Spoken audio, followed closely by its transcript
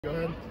Go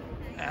ahead.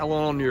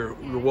 Alan, on your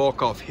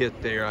walk-off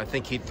hit there, I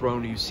think he'd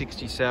thrown you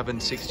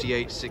 67,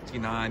 68,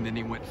 69, then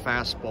he went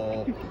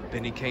fastball,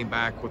 then he came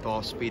back with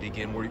off-speed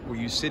again. Were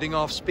you sitting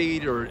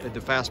off-speed, or did the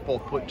fastball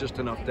put just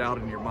enough doubt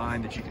in your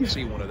mind that you could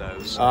see one of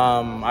those?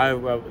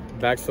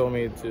 Backs told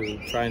me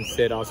to try and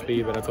sit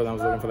off-speed, but I told him I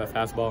was looking for that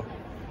fastball.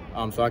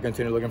 So I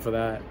continued looking for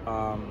that.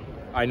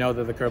 I know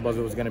that the curve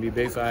buzzer was going to be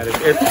big, so I had to...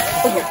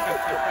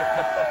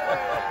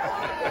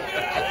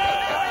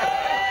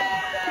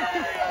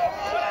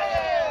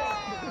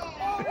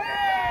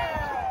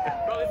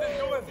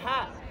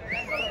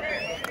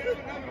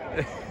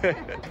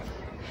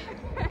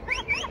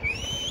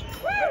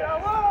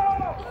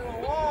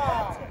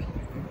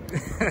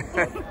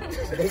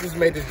 They just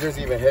made this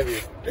jersey even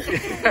heavier.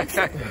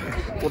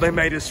 Well, they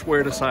made us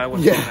swear to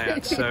silence on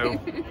that, so.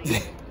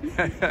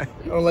 I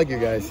don't like you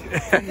guys.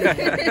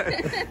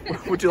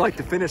 Would you like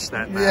to finish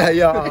that now?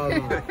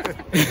 Yeah.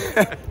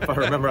 If I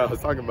remember what I was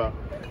talking about.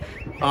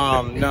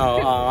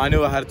 I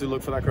knew I had to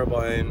look for that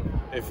curveball in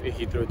if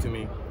he threw it to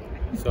me.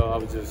 So I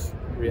was just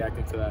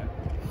reacting to that.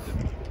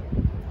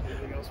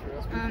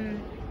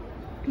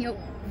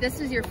 This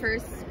was your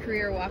first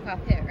career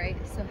walk-off hit, right?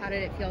 So how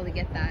did it feel to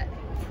get that?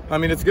 I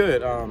mean, it's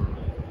good. I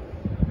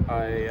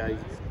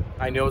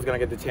knew I was gonna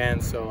get the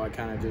chance, so I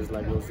kind of just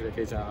rose to the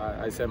occasion.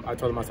 I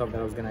told myself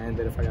that I was gonna end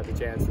it if I got the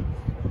chance.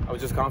 I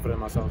was just confident in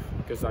myself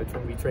because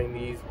we train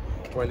these.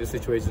 We're in these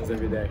situations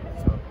every day.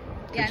 So.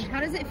 Yeah, and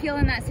how does it feel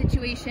in that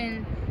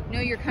situation?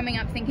 You're coming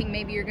up thinking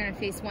maybe you're going to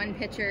face one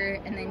pitcher,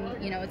 and then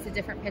it's a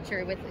different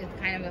pitcher with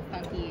kind of a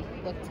funky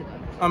look to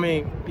them. I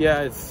mean,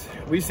 yeah,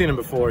 we've seen him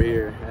before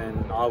here,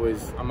 and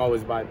I'm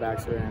always by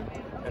Baxter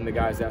and the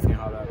guys asking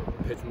how that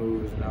pitch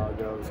moves and how it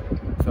goes.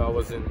 So I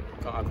wasn't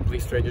a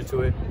complete stranger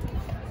to it.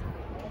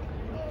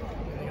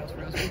 Anything else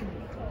for us?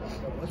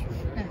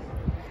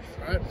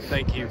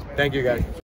 Thank you. Thank you, guys.